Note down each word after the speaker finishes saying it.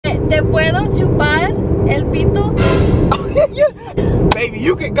¿Te puedo chupar el pito? Baby,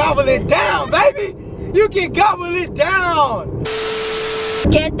 you can gobble it down, baby. You can gobble it down.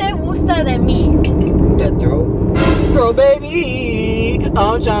 ¿Qué te gusta de mí? That throw, baby.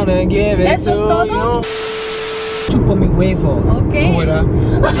 I'm trying to give it ¿Eso to es todo? you. Chupa mi huevos. Ok. ¿Cómo era?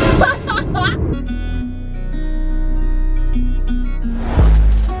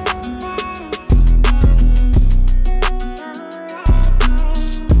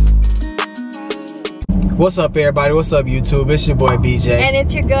 What's up, everybody? What's up, YouTube? It's your boy BJ. And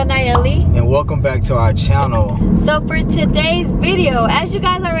it's your girl Nayeli. And welcome back to our channel. So for today's video, as you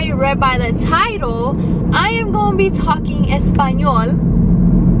guys already read by the title, I am going to be talking Espanol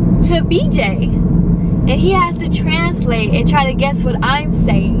to BJ. And he has to translate and try to guess what I'm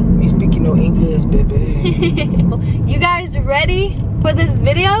saying. Me speaking no English, baby. You guys ready for this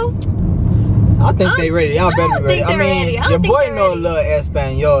video? I think they ready. Y'all better be ready. I mean, your boy know a little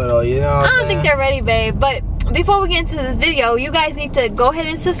Espanol though, you know what I'm saying? I don't think they're ready, babe. But before we get into this video, you guys need to go ahead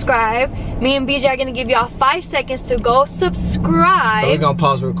and subscribe. Me and BJ are gonna give y'all 5 seconds to go subscribe. So we're gonna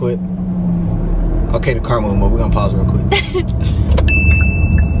pause real quick. Okay, the car moving, but we're gonna pause real quick.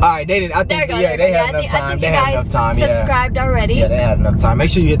 Alright, they did. I think they had enough time. They had enough time. Subscribed already. Yeah, they had enough time.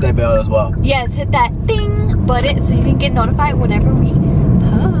 Make sure you hit that bell as well. Yes, hit that ding button so you can get notified whenever we post.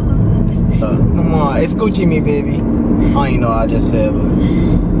 Come on, escuche me, baby. I don't even know what I just said, but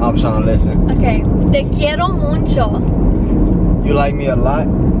I'm trying to listen. Okay, te quiero mucho. You like me a lot?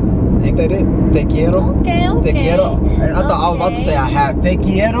 Ain't that it? Te quiero. Okay, okay. Te quiero. I thought I was about to say I have. Te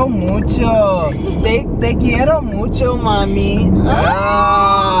quiero mucho. Te quiero mucho, mami.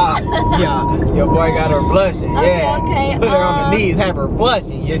 Ah, yeah. Your boy got her blushing. Okay, Yeah. okay. Put her on the knees, have her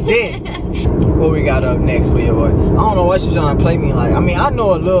blushing. You did. What we got up next for you, boy? I don't know what she's trying to play me like. I mean, I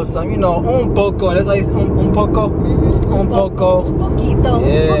know a little something. You know, un poco. That's how you say un poco. Un poco. Un poquito.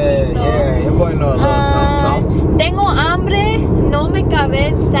 Yeah. Your boy know a little something. Tengo hambre, no me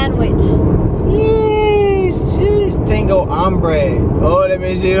cabe el sandwich. Sheesh. Tengo hambre. Oh, that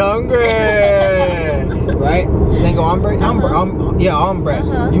means she's hungry. Right? Tengo hambre? Yeah, hambre.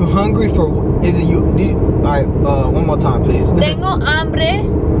 You hungry for, is it you? Alright, one more time, please. Tengo hambre,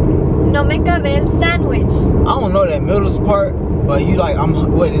 no me cabe el sandwich. I don't know that middle part, but you like,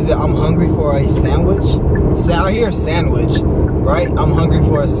 what is it? I'm hungry for a sandwich? I hear sandwich, right? I'm hungry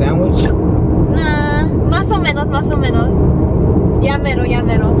for a sandwich? Nah, más o menos, más o menos. Ya mero, ya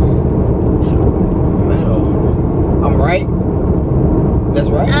mero. Mero. I'm right? That's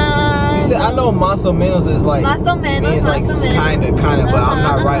right? You said, I know más o menos is like, más o menos, means like kinda, but I'm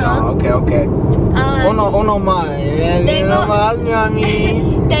not right on. Okay. Uno más.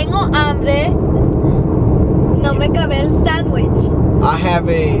 Tengo hambre, no me cabe el sandwich. I have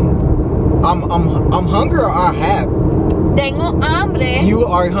I'm hungry or I have? Tengo hambre. You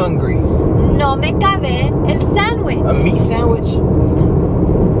are hungry. No me cabe el sandwich. A meat sandwich?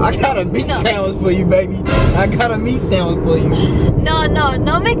 I got a meat sandwich for you, baby. I got a meat sandwich for you.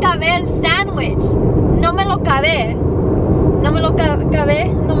 No me cabe el sandwich. No me lo cabe. No me lo cabe.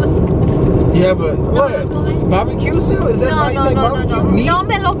 No me... Yeah, but what? Barbecue sandwich? Is that how you say barbecue? Meat? No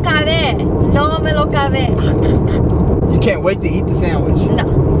me lo cabe. No me lo cabe. You can't wait to eat the sandwich. No.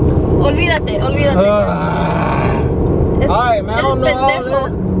 Olvídate. Alright, man, I don't know all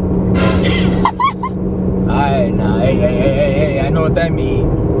that. Alright, nah, hey, I know what that means.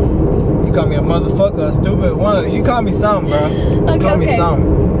 You call me a motherfucker, a stupid one. You call me something, bro. You call me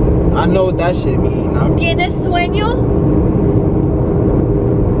something. I know what that shit means. ¿Tienes sueño?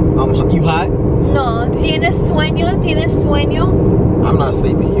 You hot? No. ¿Tienes sueño? I'm not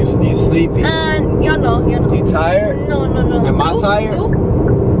sleepy. You sleepy? Yo no. You tired? No. Am I tired?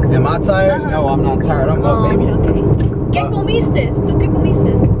 Am I tired? No, I'm not tired. I'm up, baby. Okay. ¿Qué comiste? ¿Tú qué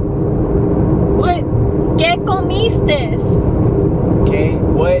comiste? What? ¿Qué comiste? Okay,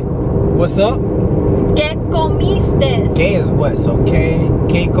 what? What's up? ¿Qué comiste? ¿Qué is what? So ¿qué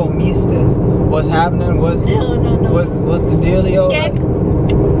comiste? What's happening? No. What's the dealio? ¿Qué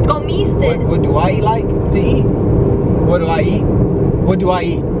comiste? What do I like to eat? What do I eat? What do I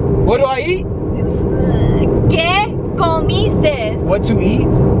eat? ¿Qué comiste? What to eat?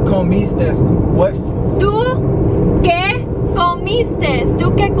 Comiste. What? ¿Tú qué comiste?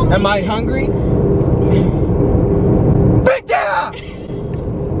 ¿Tú qué comiste? Am I hungry? Big down!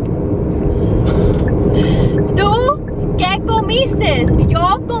 ¿Tú qué comiste?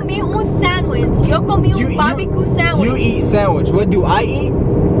 Yo comí un sandwich. Yo comí un barbecue sandwich. You eat sandwich. What do I eat?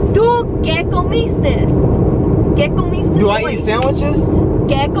 ¿Tú qué comiste? ¿Qué comiste Do hoy? I eat sandwiches?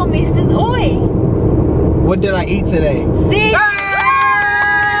 ¿Qué comiste hoy? What did I eat today? Sí.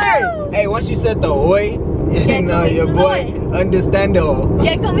 Hey! Hey, once you said the oi, you know, your boy. Understando.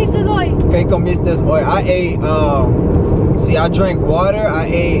 ¿Qué comiste hoy? ¿Qué comiste hoy? I ate, see, I drank water. I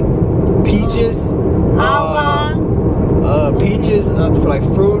ate peaches. Agua. Peaches, like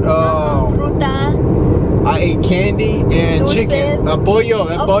fruit. Fruta. I ate candy and Dulces. chicken. Pollo.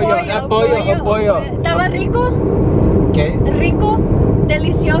 ¿Estaba rico? Okay. Rico.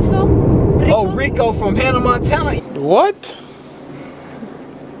 Delicioso. Rico. Oh, Rico from Hannah Montana. What?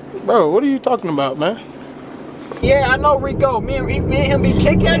 Bro, what are you talking about, man? Yeah, I know Rico. Me and him be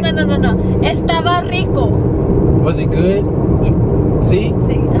kicking it. No. Estaba rico. Was it good? See?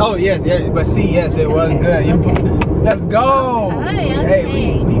 Sí. Oh yes, but see, yes, it was good. Let's go.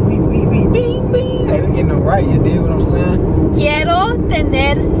 Hey, we bing bing. Hey, we getting it right. You dig what I'm saying? Quiero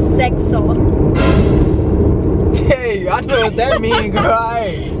tener sexo. Hey, I know what that means, girl.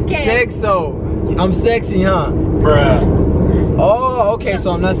 Hey, ¿Qué? sexo. I'm sexy, huh? Bruh. Oh, okay.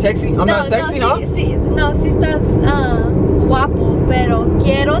 So I'm not sexy. I'm not sexy, huh? Sí, sí estás guapo, pero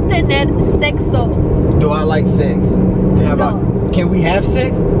quiero tener sexo. Do I like sex? How about? Can we have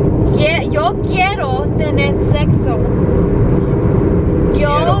sex? Yo quiero tener sexo.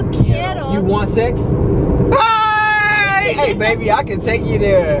 Yo quiero. You want sex? Hey, baby, I can take you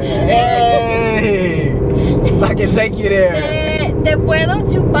there. Hey, I can take you there. ¿Te puedo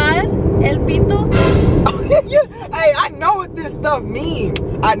chupar el pito? Hey, I know what this stuff means.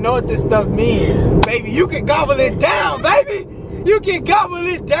 Baby, you can gobble it down, baby. You can gobble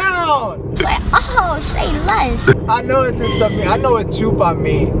it down. Oh, say less. I know what this stuff means. I know what chupa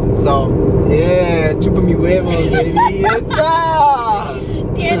means. So, yeah, chupa mi huevos, baby. Yes, sir.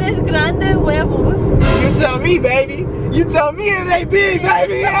 Tienes grandes huevos. You tell me, baby. You tell me if they big,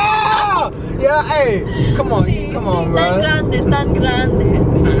 baby. Yeah. Yeah, hey. Come on, bro. Tan grandes.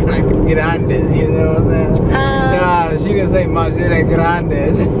 Grandes, you know what I'm saying? Nah, she didn't say much. She said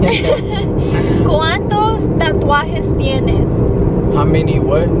grandes. ¿Cuántos tatuajes tienes? How many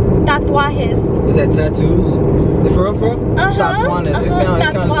what? Tatuajes. Is that tattoos? For real? Tatuajes. It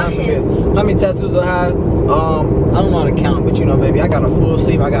kind of sounds familiar. How many tattoos do I have? I don't know how to count, but you know, baby, I got a full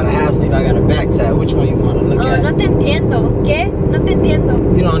sleeve, I got a half sleeve, I got a back tat. Which one you want to look at? No te entiendo. ¿Qué? No te entiendo.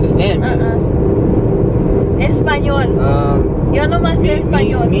 You don't understand me. Español. Yo nomás sé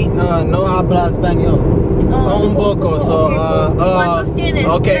español. No habla español. Un poco, so, ¿Cuántos tienes?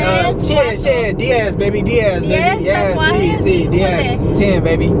 okay, ¿Tres? 10, baby, 10, baby. ¿10 tatuajes? Sí, 10. 10,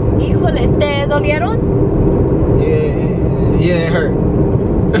 baby. Híjole, ¿te dolieron? Yeah, it hurt.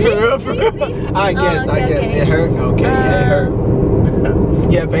 Sí. I guess, Okay. it hurt. Okay, yeah, it hurt.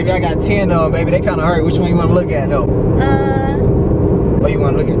 Yeah, baby, I got 10 of them, baby. They kind of hurt. Which one you want to look at, though? Oh, you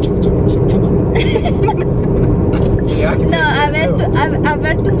want to look at chupa? Yeah, I can take that too. A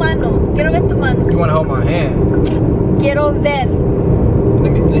ver tu mano. Quiero ver tu mano. You want to hold my hand? Quiero ver.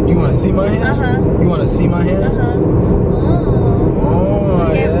 You want to see my hand? You want to see my hand?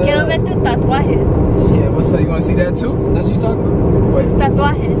 Oh, yeah. Quiero ver tus tatuajes. Yeah, what's that? You want to see that too? That's what you talking about? Wait. Tus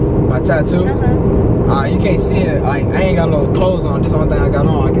tatuajes. My tattoo? You can't see it. I ain't got no clothes on. This is the only thing I got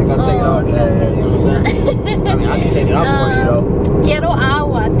on. If I take it off, yeah, you know what I'm saying? I mean, I can take it off for you, though. Quiero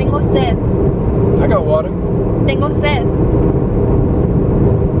agua. Tengo sed. I got water. Tengo sed.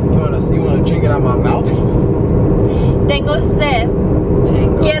 You wanna drink it out my mouth? Tengo sed.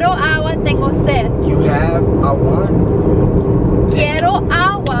 Tango. Quiero agua. Tengo sed. You have, I want. Quiero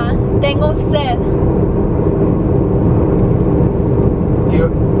agua. Tengo sed.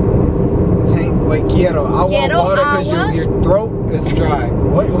 Wait, quiero. I want water because your throat is dry.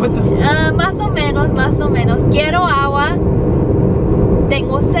 What the? Más o menos. Quiero agua.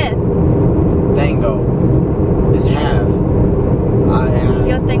 Tengo sed. Tango. It's half. I have.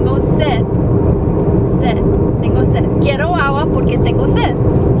 Yo tengo sed. Tengo sed. Quiero agua porque tengo sed.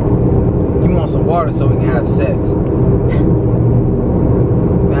 You want some water so we can have sex.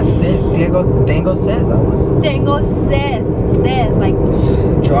 That's it. Tengo sed. Tengo sed. Like.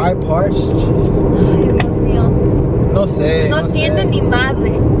 Dry, parched. Ay, Dios mío. No sé. No entiendo ni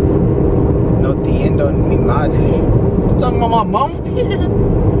madre. No entiendo ni madre. You talking about my mom?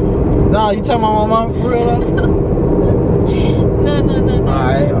 No, you talking about my mom for real? No.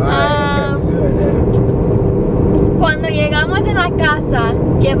 Alright. Good, then. Cuando llegamos en la casa,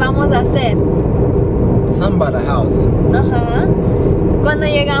 ¿qué vamos a hacer? Something about the house. Cuando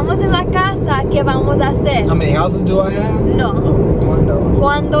llegamos en la casa, ¿qué vamos a hacer? How many houses do I have? No. Condo.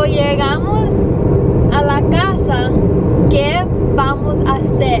 Cuando llegamos a la casa, ¿qué vamos a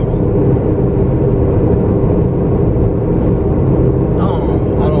hacer?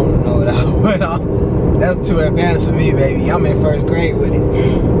 I don't know that one. That's too advanced for me, baby. I'm in first grade with it.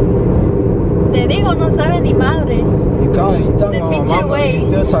 Te digo, no sabe ni madre. You you calling? You talking De about my pinche mama? güey. You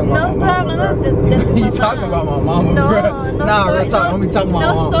still talking No about estoy my mama, hablando bro. de tu You mamá. talking about my mama, No, bro? no Nah, real estoy- talk. Don't be talking about no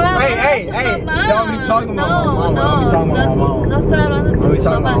my estoy mama. Hey, hablando hey, de tu hey! mamá. Don't be talking about my mama. No, Don't be talking about my mama. no estoy hablando de Don't be tu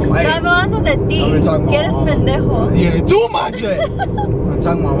talking mamá. about my- Estoy hablando de ti. Don't be talking Que about eres my mama. pendejo. Yeah, too much. I'm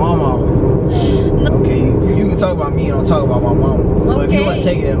talking about my mama. No. Okay, you can talk about me. Don't talk about my mama. But if you Okay. want to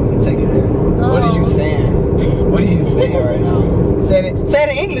take it there, we can take it there. What is you Oh. saying? What are you saying right now? Say it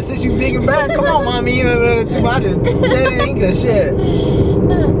in English since you big and bad. Come on, mommy. You say it in English. Shit.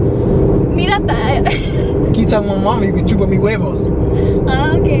 Mira, Keep talking about mama. You can chupa mi huevos.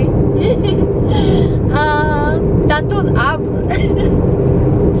 ah, ok. Tantos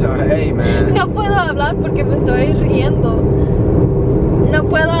So hey, man. No puedo hablar porque me estoy riendo. No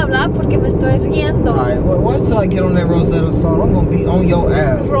puedo hablar porque me estoy riendo. Alright, well, watch till I get on that Rosetta Stone. I'm gonna be on your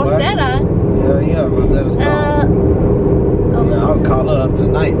ass. boy. Rosetta. Yeah, Rosetta Stone. Yeah, I'll call her up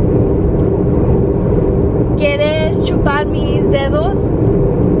tonight. ¿Quieres chupar mis dedos?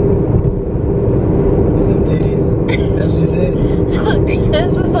 With some titties. That's what you said?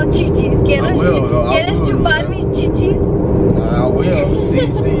 Esos son chichis. ¿Quieres, ¿quieres I will, chupar yeah. mis chichis? I will.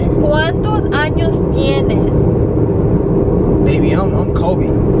 See. ¿Cuántos años tienes? Baby, I'm Kobe.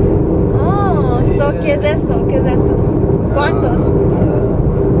 Oh, so, ¿qué es eso? ¿Qué es eso? ¿Cuántos?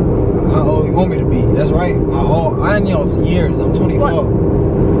 How old you want me to be? That's right. How old? Años, years. I'm 24.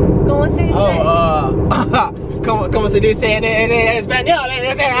 ¿Cómo se dice? ¿Cómo se dice en español?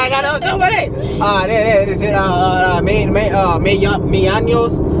 I got somebody. Mi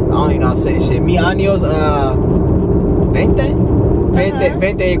años. I don't even know how to say shit. Mi años,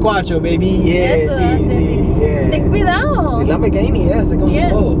 24, baby. Yeah, Eso, sí, yeah. Ten cuidado. El Lamborghini, ese con Yeah.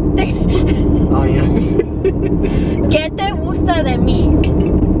 slow. Oh, yes. ¿Qué te gusta de mí?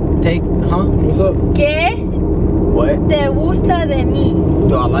 Take, huh? What's up? ¿Qué What? te gusta de mí?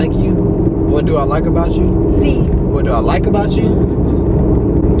 Do I like you? What do I like about you? Sí. What do I like about you?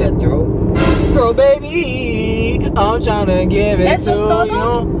 That throat. Throat, baby. I'm trying to give it ¿Eso es to todo?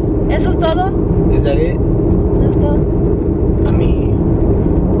 you. ¿Eso es todo? Is that it? ¿Eso es todo? I mean.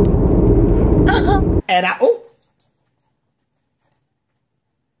 And I. Oh.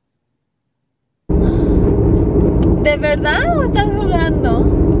 ¿De verdad o estás jugando?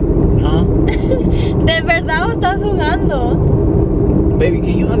 Huh? ¿De verdad o estás jugando? Baby,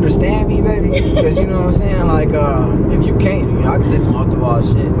 can you understand me, baby? Because you know what I'm saying? Like, if you can't, you know, I can say some off the wall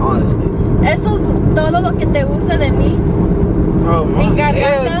shit, honestly. ¿Eso es todo lo que te gusta de mí? Bro, my Mi garganta?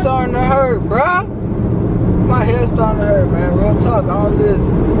 head's starting to hurt, bro. My head's starting to hurt, man. Real talk, all this,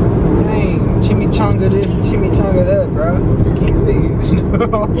 dang, chimichanga this, chimichanga that, bro. Can't speak English.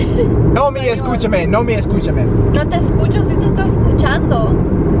 No me escúchame, no me escúchame. No te escucho, sí te estoy escuchando.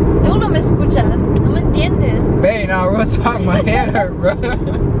 Tú no me escuchas, no me entiendes. Babe, now real talk, my head hurt, bro.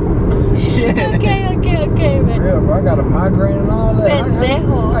 Yeah. Ok, man. Real, bro, I got a migraine and all that.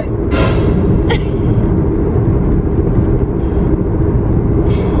 Pendejo.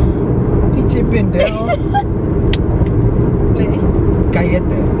 Pinche pendejo.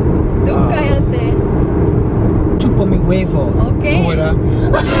 Cállate. Tú cállate. Chupa mi huevos. Ok. Ahora.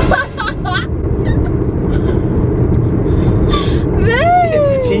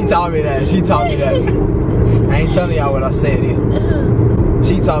 Babe. She taught me that. She taught me that. I ain't telling y'all what I said either.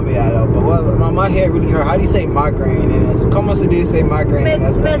 She taught me that though. But what, my head really hurt. How do you say migraine? And that's como se dice migraine?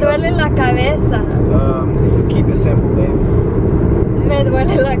 Me duele la cabeza. Keep it simple, baby. Me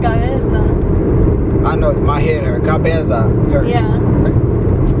duele la cabeza. I know my head hurt. Cabeza hurts. Yeah.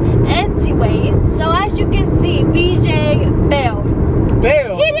 Anyways, so as you can see, BJ failed.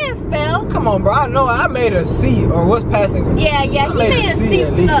 Fail. He didn't fail. Come on, bro. I know I made a C or what's passing. Yeah, he made a C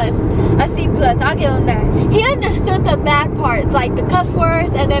at least. plus. A C plus. I'll give him that. He understood the bad parts, like the cuss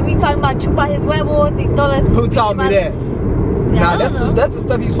words, and then we talking about chupa his huevos y todo eso. Who taught me that? Nah, that's the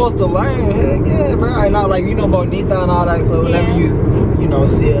stuff you're supposed to learn. Heck yeah, bro. I not like, you know, bonita and all that. So whenever you know,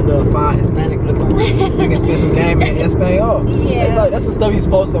 see a little fine Hispanic looking, you can spend some game in Espanol. Yeah. It's like, that's the stuff you're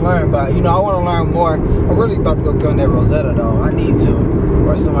supposed to learn. But you know, I want to learn more. I'm really about to go get on that Rosetta though. I need to,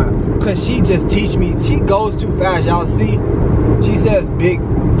 or somebody, cause she just teach me. She goes too fast. Y'all see? She says big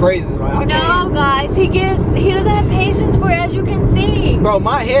phrases like I No, can't. guys, he doesn't have patience for it, as you can see. Bro,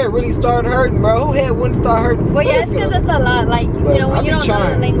 my head really started hurting, bro. Who head wouldn't start hurting? Well, But yeah, it's because it's a lot, like, you But know, when I you be don't know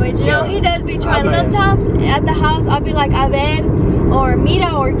trying. the language. You know, Yeah. he does be trying. I be- Sometimes at the house, I'll be like, a ver, or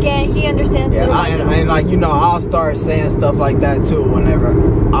mira, or que. He understands. Yeah, little and like, you know, I'll start saying stuff like that too whenever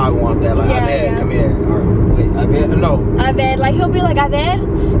I want that. Like, Yeah, I bet, yeah. come here. Or, wait, I bet, no. A ver, like, he'll be like, a ver,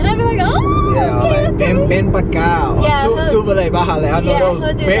 and I'll be like, oh, Yeah, okay, like, okay. pen pa' acá. Or Yeah, he'll- súbele, bájale. I know Yeah, those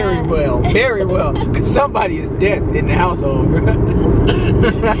he'll do very that. well. Very well. Because somebody is dead in the household, bro.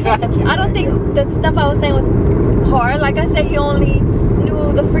 I don't think the stuff I was saying was hard. Like I said, he only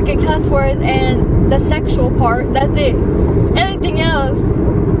knew the freaking cuss words and the sexual part. That's it. Anything else?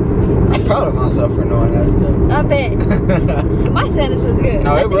 I'm proud of myself for knowing that stuff. I bet. My Spanish was good.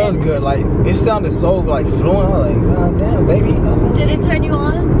 No, it was good. Like, it sounded so like fluent. I was like, God damn, baby. Did it turn you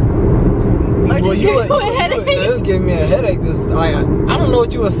on? Or just give you a headache? It was giving me a headache. Just like, I don't know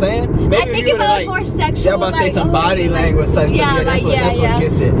what you were saying. Maybe I think if it was more sexual. Yeah, I'm about to say some body language type stuff. Yeah, that's what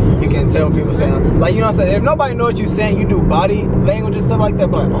gets it. You can tell people saying, like, you know what I'm saying? If nobody knows what you're saying, you do body language and stuff like that.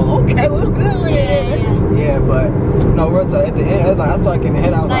 But like, oh, okay, what's good? Yeah, but no, we're at the end. Like, I started getting the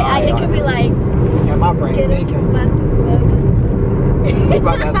head. I was like, it could be like, yeah, my brain thinking. You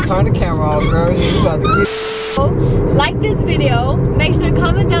about to have to turn the camera off, girl. You about to get. Like this video, make sure to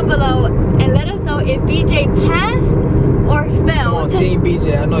comment down below and let us know if BJ passed or failed. I'm on Team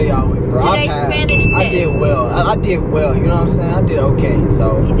BJ. I know y'all with, bro. I passed. Spanish test. I did well. I did well. You know what I'm saying? I did okay.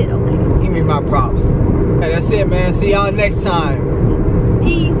 So he did okay. Give me my props. Hey, that's it, man. See y'all next time.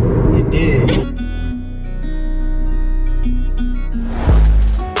 Peace. You did.